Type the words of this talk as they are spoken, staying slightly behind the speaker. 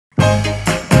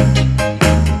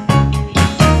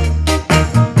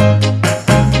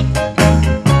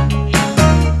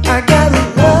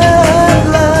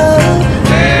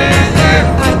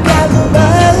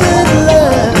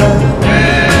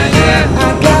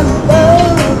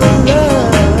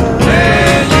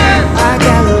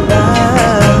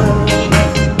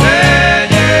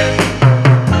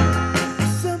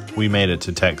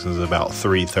to Texas about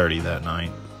 3:30 that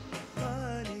night.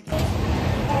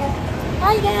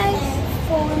 Hi guys.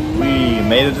 We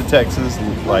made it to Texas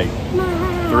like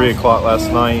 3 o'clock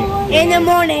last night. In the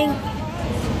morning.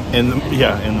 In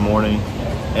the morning,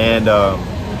 and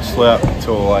slept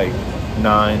till like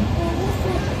 9.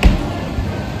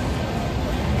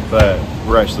 But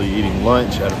we're actually eating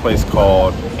lunch at a place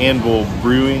called Anvil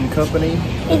Brewing Company.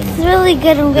 It's really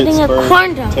good. I'm getting a Pittsburg,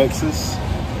 corn dog. Texas,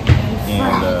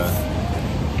 and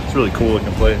it's a really cool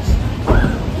looking place.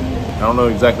 I don't know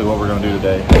exactly what we're gonna do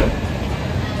today,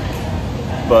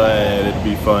 but it'd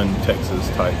be fun Texas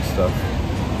type stuff.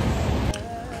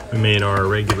 We made our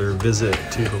regular visit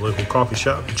to the local coffee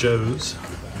shop, Joe's.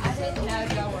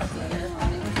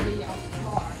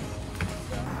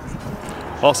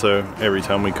 Also, every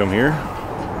time we come here,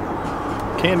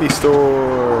 candy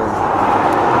store.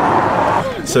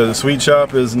 So the sweet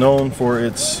shop is known for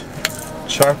its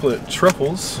chocolate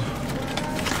truffles.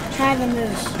 Try them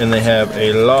those. And they have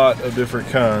a lot of different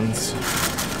kinds.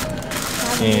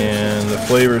 And the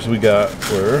flavors we got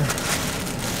were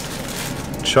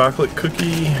chocolate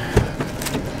cookie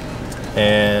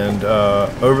and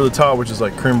over the top, which is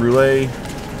like creme brulee,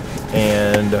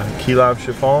 and key lime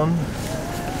chiffon,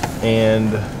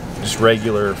 and just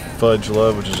regular fudge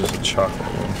love, which is just a chocolate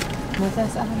one.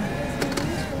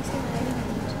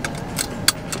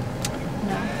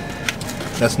 No.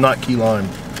 That's not key lime.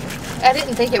 I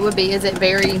didn't think it would be. Is it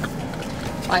very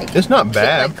like? It's not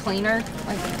bad. Like cleaner.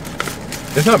 Like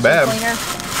it's not bad. Cleaner.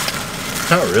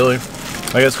 Not really.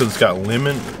 I guess because it's got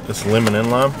lemon. It's lemon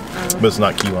and lime, but it's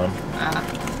not key lime.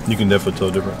 You can definitely tell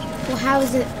the difference. Well, how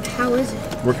is it? How is it?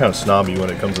 We're kind of snobby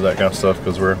when it comes to that kind of stuff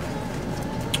because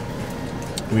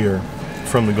we are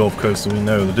from the Gulf Coast, and we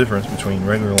know the difference between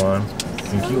regular lime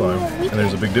and key lime, and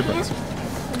there's a big difference.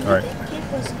 All right,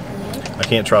 I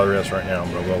can't try the rest right now,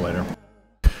 but I will later.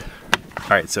 All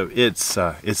right, so it's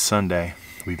Sunday.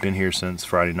 We've been here since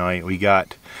Friday night. We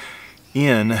got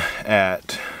in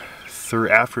at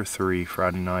after 3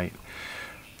 Friday night,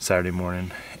 Saturday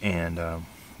morning, and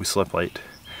we slept late.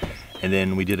 And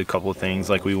then we did a couple of things,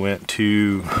 like we went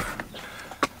to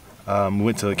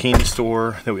the candy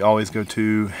store that we always go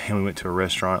to, and we went to a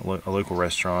restaurant, a local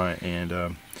restaurant, and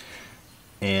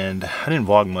I didn't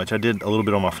vlog much. I did a little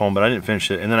bit on my phone, but I didn't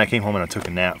finish it. And then I came home and I took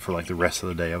a nap for like the rest of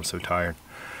the day. I was so tired.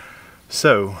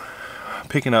 So,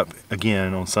 picking up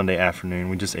again on Sunday afternoon,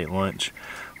 we just ate lunch.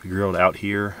 We grilled out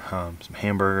here, some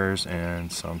hamburgers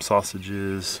and some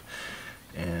sausages,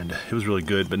 and it was really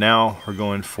good. But now we're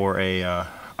going for a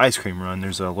ice cream run.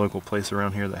 There's a local place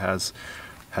around here that has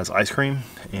ice cream,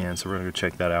 and so we're gonna go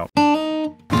check that out. A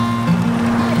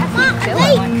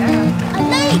lake!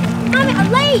 Mommy, a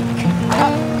lake!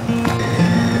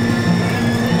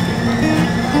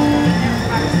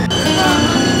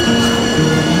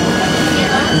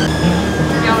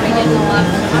 Y'all want to get in the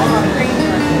left ice cream?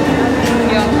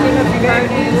 Y'all pick up your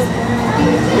produce?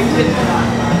 Baby.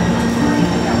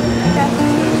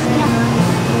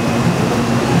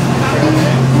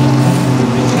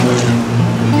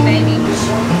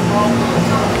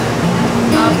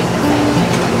 I'll get the same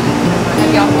thing.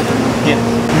 Have y'all want them? Yeah.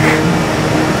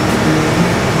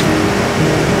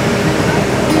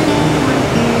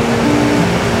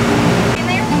 In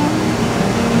there?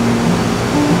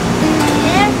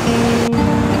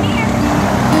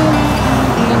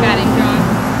 You got it, John.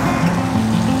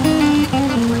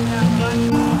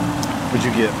 What'd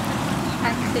you get?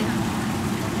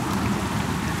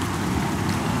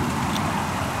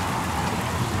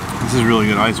 This is really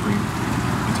good ice cream.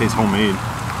 It tastes homemade.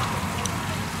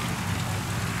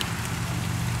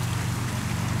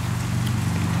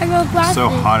 It's so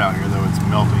hot out here though, it's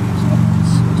melting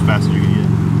as fast as you can get.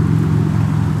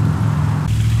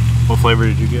 What flavor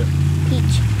did you get?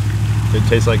 Peach. It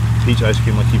tastes like peach ice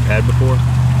cream like you've had before?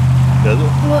 Does it?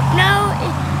 Well, no,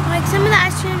 like some of the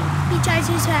peach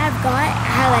ice creams I have got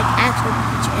have like actual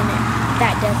peach in it.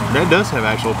 That doesn't. That does have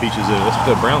actual peaches in it. That's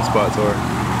what the brown spots are.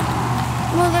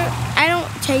 Well, I don't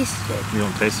taste it. You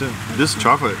don't taste it? This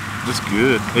chocolate, this is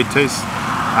good. It tastes,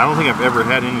 I don't think I've ever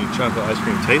had any chocolate ice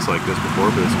cream taste like this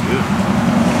before, but it's good.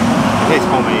 It tastes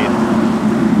homemade.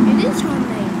 It is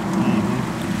homemade.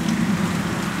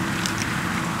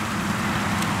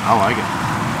 I like it.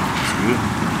 It's good.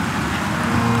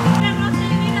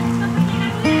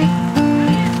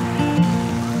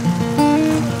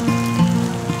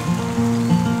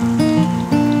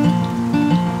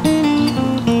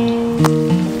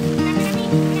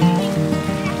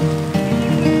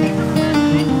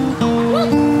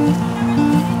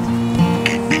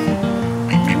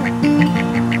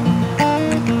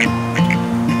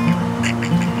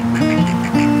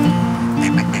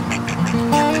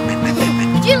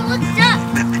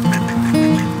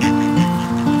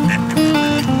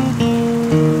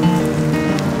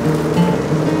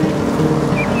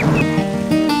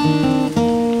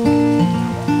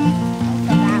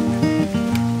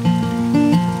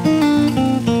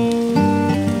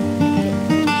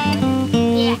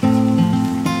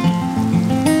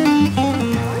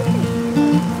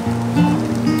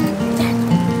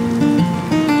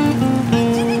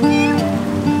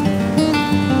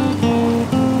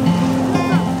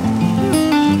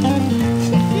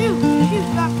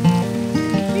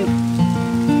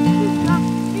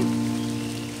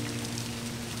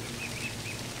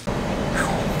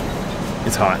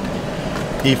 It's hot.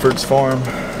 Efurd's farm.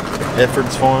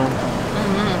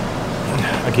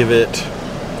 I give it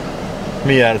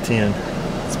me out of 10.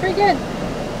 It's pretty good.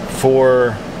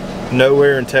 For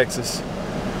nowhere in Texas,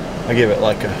 I give it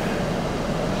like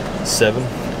a 7.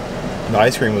 The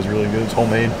ice cream was really good. It's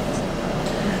homemade,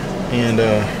 and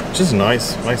just a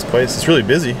nice place. It's really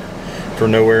busy for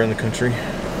nowhere in the country,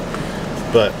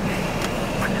 but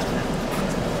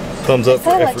thumbs up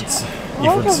for Efurd's.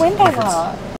 Roll the window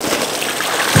up.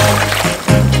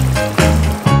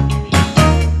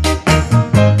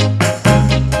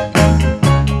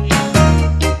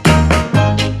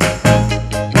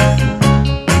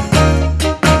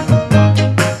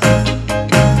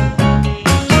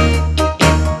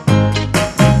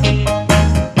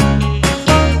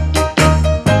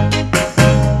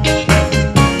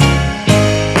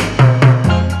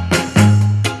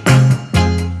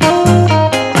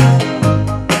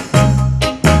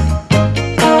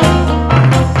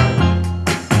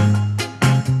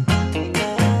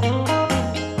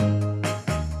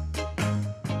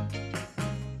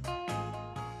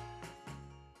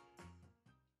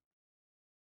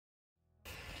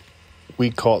 We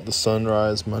caught the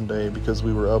sunrise Monday because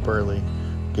we were up early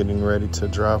getting ready to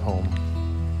drive home.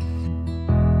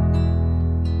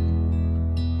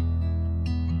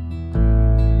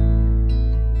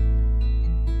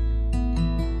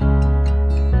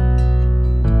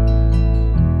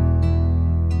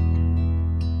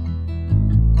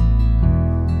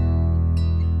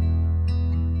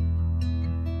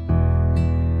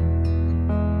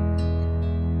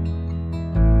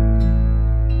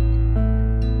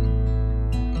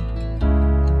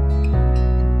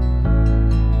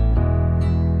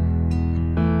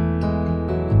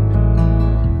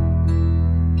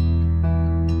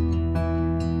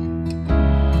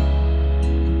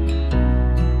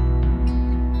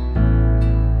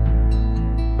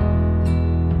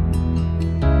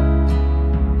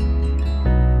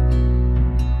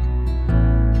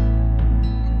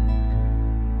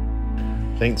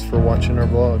 Thanks for watching our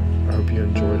vlog. I hope you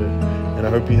enjoyed it, and I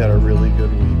hope you had a really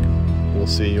good week. We'll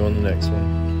see you on the next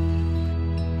one.